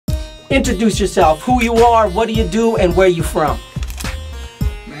introduce yourself, who you are, what do you do, and where you from.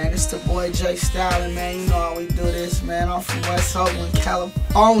 Man, it's the boy Stalin, man. You know how we do this, man. I'm from West Oakland,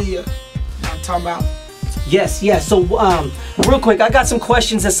 California. You know what I'm talking about? Yes, yes. So, real quick, I got some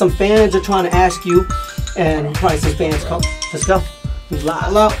questions that some fans are trying to ask you, and probably some fans come. Let's go. We live.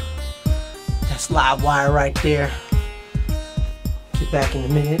 Hello. That's live wire right there. Get back in a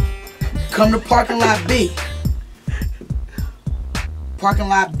minute. Come to parking lot B. Parking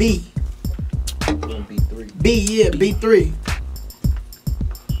lot B. B3. B, yeah, B3.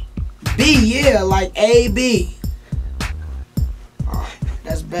 B, yeah, like A, B. Oh,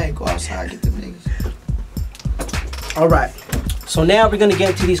 that's bad. Go outside, get them niggas. All right. So now we're going to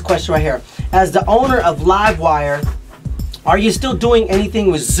get into these questions right here. As the owner of Livewire, are you still doing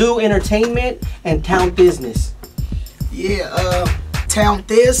anything with Zoo Entertainment and Town Business? Yeah, Town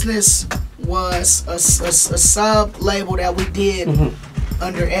Business was a sub-label that we did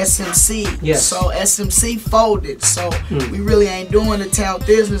under SMC. Yes. So SMC folded. So we really ain't doing the Town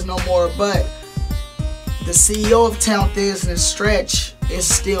Business no more. But the CEO of Town Business, Stretch, is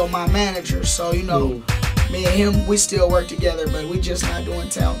still my manager. So, you know, me and him, we still work together, but we just not doing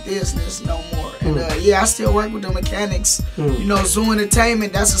Town Business no more. And yeah, I still work with the mechanics. You know, Zoo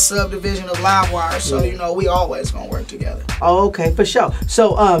Entertainment, that's a subdivision of Livewire. So, you know, we always gonna work together. Oh, okay, for sure.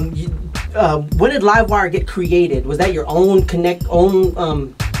 So, when did Livewire get created? Was that your own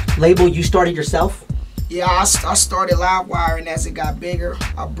label you started yourself? Yeah, I started Livewire, and as it got bigger,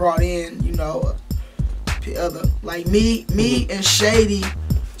 I brought in, you know, other like me and Shady.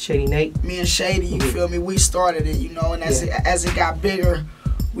 Shady Nate. Me and Shady, you feel me? We started it, you know, and as it got bigger,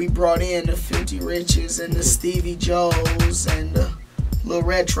 we brought in the 50 Riches and the Stevie Joes and the Little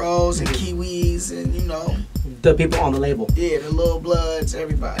Retros and Kiwis and, you know, the people on the label. Yeah, the Little Bloods,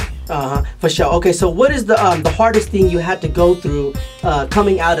 everybody. For sure. Okay, so what is the hardest thing you had to go through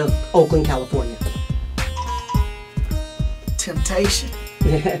coming out of Oakland, California? Temptation.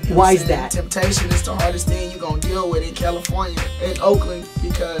 Why is that? Temptation is the hardest thing you're gonna deal with in California, in Oakland,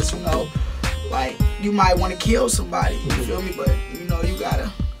 because, you know, like, you might want to kill somebody, you feel me? But, you know, you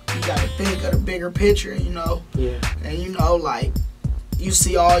gotta think of the bigger picture, you know. Yeah. And, you know, like, you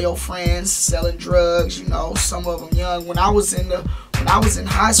see all your friends selling drugs, you know, some of them young. When I was in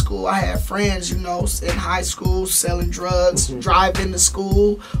high school, I had friends, you know, in high school selling drugs, driving to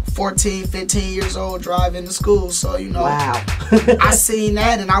school, 14, 15 years old, driving to school. So, you know, wow. I seen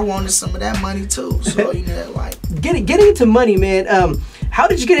that and I wanted some of that money too. So, you know, like. Getting into money, man, how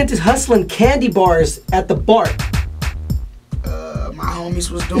did you get into hustling candy bars at the BART? My homies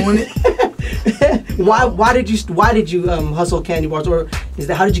was doing it. Why did you hustle candy bars, or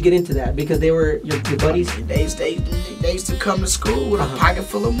how did you get into that? Because they were your buddies? They used to come to school with a pocket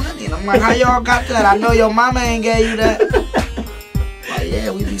full of money, and I'm like, how y'all got that? I know your mama ain't gave you that. Like,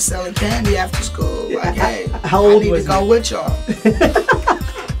 yeah, we be selling candy after school. Like, hey, how old I need was to go with y'all.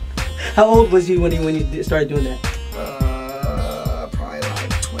 How old was you when you started doing that? Probably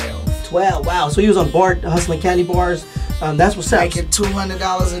like 12. 12. Wow. So you was on BART hustling candy bars. That's what's up. Making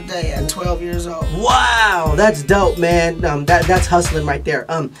 $200 a day at 12 years old. Wow, that's dope, man. That's hustling right there.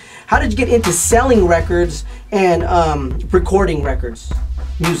 How did you get into selling records and recording records,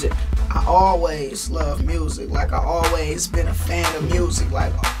 music? I always love music. Like, I always been a fan of music.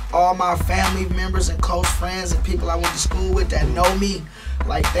 Like, all my family members and close friends and people I went to school with that know me,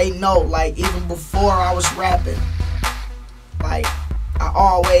 like, they know. Like, even before I was rapping, like, I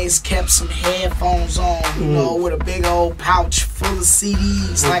always kept some headphones on, you know, with a big old pouch full of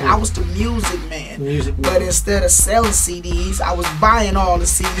CDs. Like, I was the music man. But instead of selling CDs, I was buying all the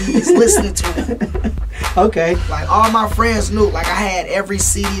CDs, listening to them. Okay. Like, all my friends knew, like, I had every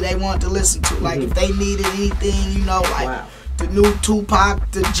CD they wanted to listen to. Like, if they needed anything, you know, like the new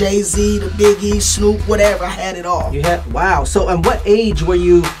Tupac, the Jay-Z, the Biggie, Snoop, whatever, I had it all. You had, wow. So, and what age were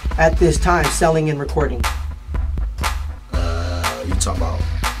you at this time selling and recording? You talking about,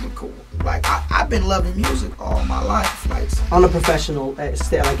 like, I've been loving music all my life, like, on a professional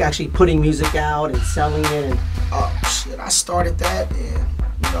like actually putting music out and selling it. And oh shit, I started that, and,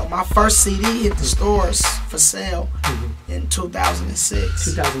 you know, my first CD hit the stores for sale in 2006.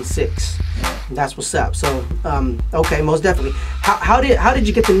 2006. Yeah. That's what's up. So okay, most definitely. How did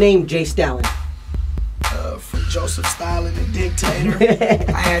you get the name Stalin? From Joseph Stalin, the dictator.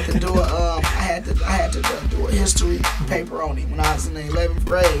 I had to do a history paper on him when I was in the 11th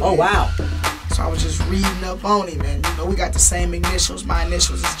grade. Oh, wow. So I was just reading up on him, and, you know, we got the same initials. My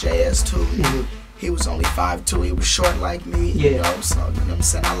initials is JS too. He was only 5'2". He was short like me. Yeah. You know, so, you know what I'm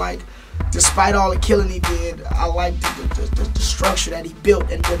saying? I like, despite all the killing he did, I like the structure that he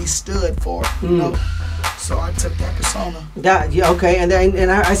built and what he stood for. You know. So so I took that persona. That, yeah, okay. And then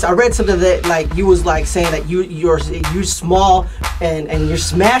I read something that like you was like saying that you're small and you're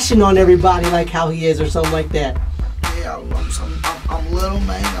smashing on everybody like how he is or something like that. Yeah, I'm little,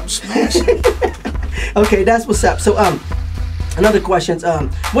 man. I'm smashing. Okay, that's what's up. So another question.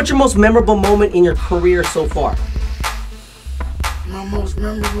 What's your most memorable moment in your career so far? My most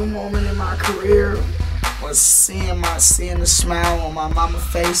memorable moment in my career was seeing the smile on my mama's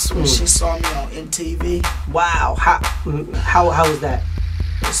face when she saw me on MTV. Wow, how was that?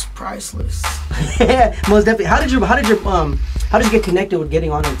 It's priceless. Yeah, most definitely. How did you get connected with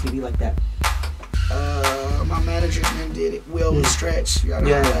getting on MTV like that? My manager's name did it. Will and Stretch. You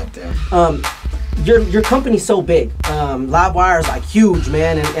gotta holler at them. Your company's so big. Livewire is like huge,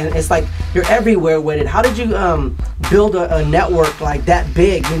 man, and it's like you're everywhere with it. How did you build a network like that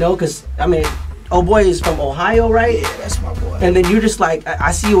big? You know, because I mean, oh boy is from Ohio, right? Yeah, that's my boy. And then you're just like,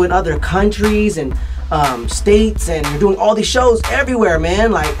 I see you in other countries and states, and you're doing all these shows everywhere,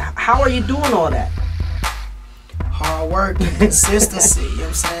 man. Like, how are you doing all that? Hard work and consistency, you know what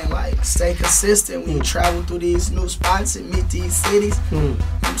I'm saying? Like, stay consistent when you travel through these new spots and meet these cities. You know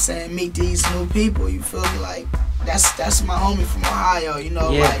what I'm saying? Meet these new people, you feel me? Like, that's my homie from Ohio, you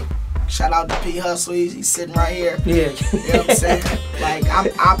know? Yeah. Like, shout out to P Hustle, he's sitting right here. Yeah. You know what I'm saying? Like,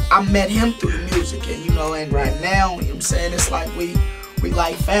 I met him through the music, and, you know, and now, you know what I'm saying? It's like we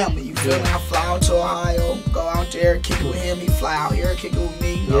like family, you feel me? I fly out to Ohio, go out there, kick it with him, he fly out here, kick it with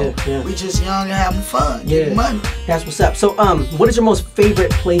me, you know? We just young and having fun, getting money. That's what's up. So, what is your most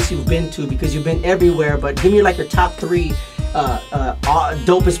favorite place you've been to? Because you've been everywhere, but give me like your top 3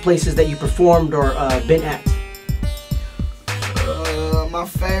 dopest places that you performed or been at. My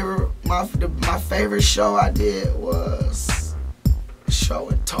favorite show I did was a show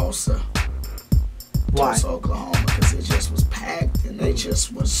in Tulsa. Why? Tulsa, Oklahoma, because it just was packed and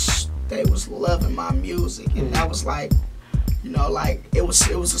they was loving my music, and that was like, you know, like it was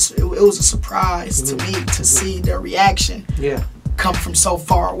a surprise to me to see their reaction. Yeah. Come from so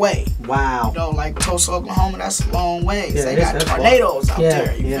far away. Wow. You know, like Tulsa, Oklahoma, that's a long ways. They got tornadoes out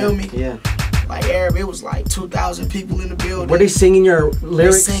there. You feel me? Yeah. Like Arab, it was like 2,000 people in the building. Were they singing your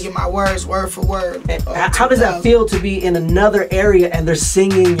lyrics? They're singing my words word for word. How does that feel to be in another area and they're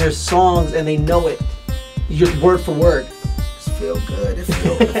singing your songs and they know it, your word for word? It feel good.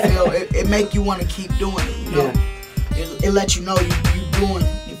 It make you want to keep doing it. You know, it let you know you doing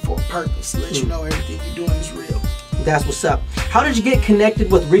it for a purpose. It let you know everything you're doing is real. That's what's up. How did you get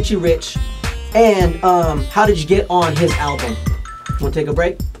connected with Richie Rich, and how did you get on his album? Want to take a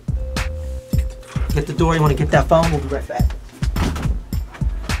break? Get the door. You want to get that phone? We'll be right back.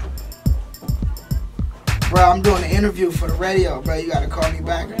 Bro, I'm doing an interview for the radio, bro. You gotta call me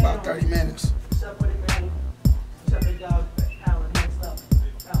back in about 30 minutes.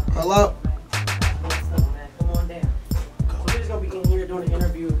 Hello? Come on down. So we're just gonna be in here doing an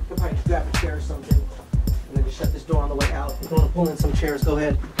interview. You can probably grab a chair or something, and then just shut this door on the way out. If you want to pull in some chairs, go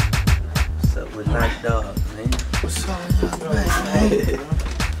ahead. What's up with Night Dog, man? What's up, man?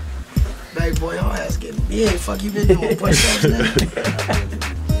 Baby boy, your ass getting big. Fuck, you been doing push-ups now?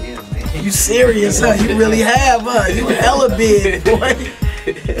 Yeah, man. You serious, huh? You really have, huh? You hella big, boy.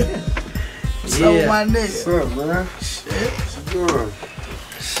 What's up with my nigga? What's up, man? Shit.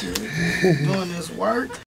 Shit. Doing this work.